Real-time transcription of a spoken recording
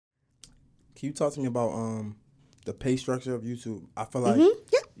Can you talk to me about the pay structure of YouTube? I feel like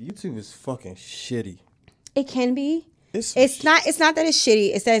YouTube is fucking shitty. It can be. It's not that it's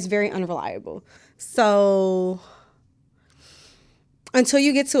shitty. It's that it's very unreliable. So until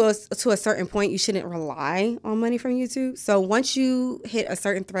you get to a certain point, you shouldn't rely on money from YouTube. So once you hit a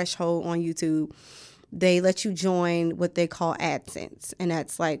certain threshold on YouTube, they let you join what they call AdSense, and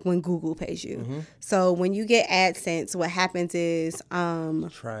that's like when Google pays you. Mm-hmm. So when you get AdSense, what happens is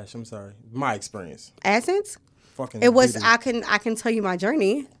trash. I'm sorry, my experience. AdSense. Fucking. It was. I can tell you my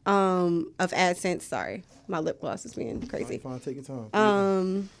journey of AdSense. Sorry, my lip gloss is being crazy. Fine, take your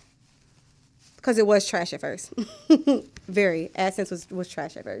time. Because it was trash at first. Very. AdSense was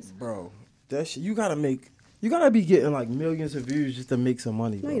trash at first. Bro, that shit, you gotta be getting like millions of views just to make some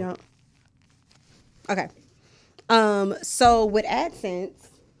money. Bro. No, you don't. Okay. So with AdSense,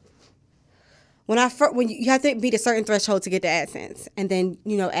 when you have to beat a certain threshold to get the AdSense, and then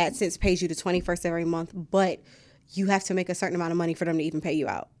AdSense pays you the 21st every month, but you have to make a certain amount of money for them to even pay you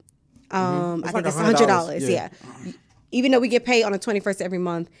out. I think it's $100. Yeah. Even though we get paid on the 21st every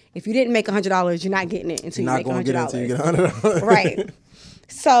month, if you didn't make $100, you're not getting it until you make $100. You're not going to get it until you get $100. Right.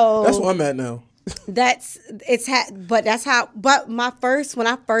 So that's where I'm at now. But when I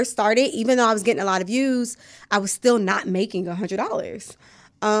first started, even though I was getting a lot of views, I was still not making $100.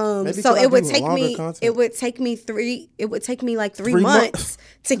 So it would take me like 3 months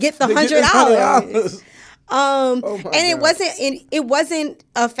to get the $100. And it wasn't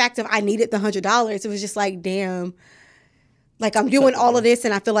a fact of I needed the $100. It was just like, damn, like I'm doing all of this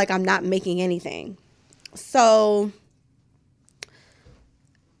and I feel like I'm not making anything. So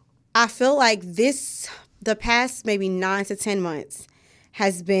I feel like the past maybe 9 to 10 months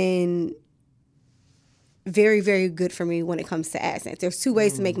has been very, very good for me when it comes to AdSense. There's two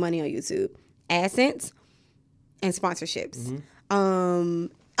ways to make money on YouTube: AdSense and sponsorships.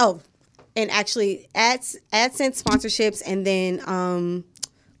 And actually AdSense, sponsorships, and then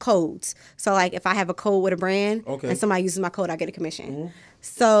codes. So like if I have a code with a brand and somebody uses my code, I get a commission.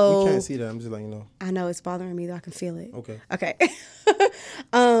 So we can't see that. I'm just letting you know. I know it's bothering me though. I can feel it. Okay.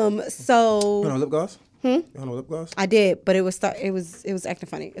 So. You want lip gloss? You want lip gloss? I did, but it was acting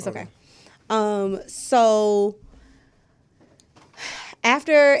funny. It's okay. So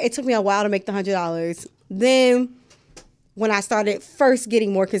after it took me a while to make the $100, then when I started first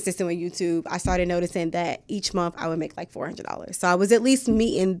getting more consistent with YouTube, I started noticing that each month I would make like $400. So I was at least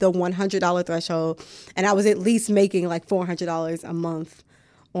meeting the $100 threshold, and I was at least making like $400 a month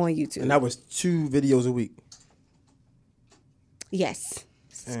on YouTube. And that was 2 videos a week. Yes.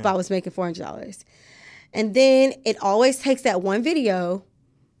 So I was making $400. And then it always takes that one video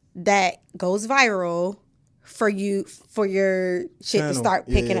that goes viral for your shit to start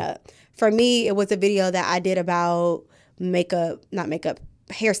picking up. For me, it was a video that I did about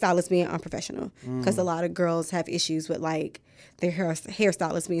hairstylists being unprofessional, because a lot of girls have issues with like their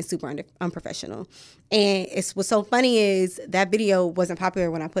hairstylists being super unprofessional. And what's so funny is that video wasn't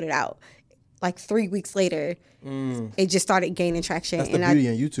popular when I put it out. Like 3 weeks later, it just started gaining traction. That's the beauty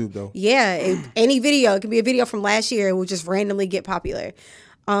in YouTube, though. Yeah, any video, it could be a video from last year, it will just randomly get popular.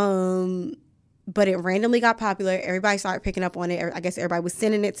 But it randomly got popular. Everybody started picking up on it. I guess everybody was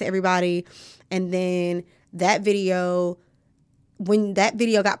sending it to everybody. And then when that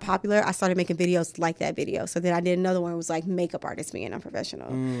video got popular, I started making videos like that video. So then I did another one. It was like makeup artists being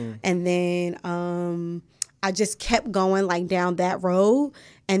unprofessional. And then I just kept going like down that road.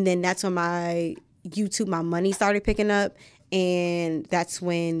 And then that's when my money started picking up. And that's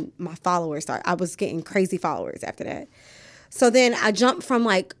when my followers started. I was getting crazy followers after that. So then I jumped from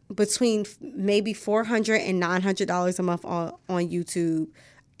like between maybe $400 and $900 a month on YouTube.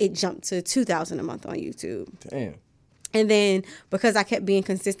 It jumped to $2,000 a month on YouTube. Damn. And then because I kept being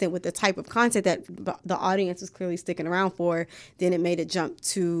consistent with the type of content that the audience was clearly sticking around for, then it made a jump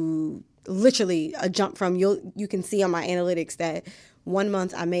to literally a jump from, you can see on my analytics that 1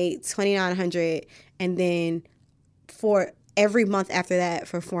 month I made $2,900, and then for every month after that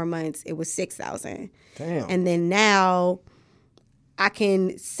for 4 months it was $6,000. Damn. And then now I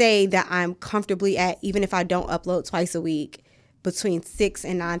can say that I'm comfortably at, even if I don't upload twice a week, between $6,000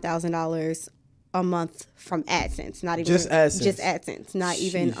 and $9,000 a month from AdSense. Not even just AdSense, not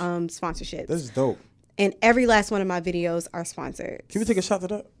even sponsorships. That's dope. And every last one of my videos are sponsored. Can we take a shot to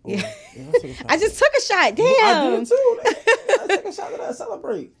that? Yeah. I just took a shot. Damn. I did too. I take a shot to that.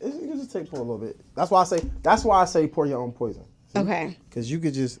 Celebrate. You can just take for a little bit. That's why I say pour your own poison. See? Okay. Because you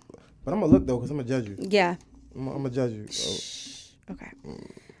could just. But I'm gonna look though, because I'm gonna judge you. Yeah. I'm gonna judge you. So. Okay.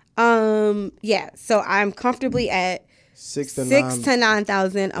 Yeah. So I'm comfortably at $6,000 to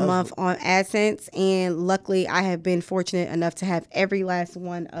 $9,000 a month on AdSense, and luckily I have been fortunate enough to have every last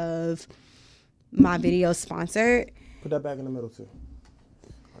one of my videos sponsored. Put that back in the middle too.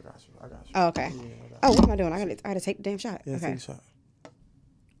 I got you. Oh, okay. Yeah, oh, what am I doing? I gotta take the damn shot. Yeah, okay. take a shot.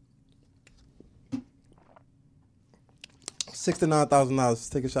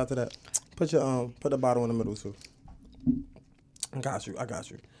 $69,000. Take a shot to that. Put the bottle in the middle too. I got you.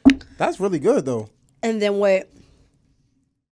 That's really good though. And then what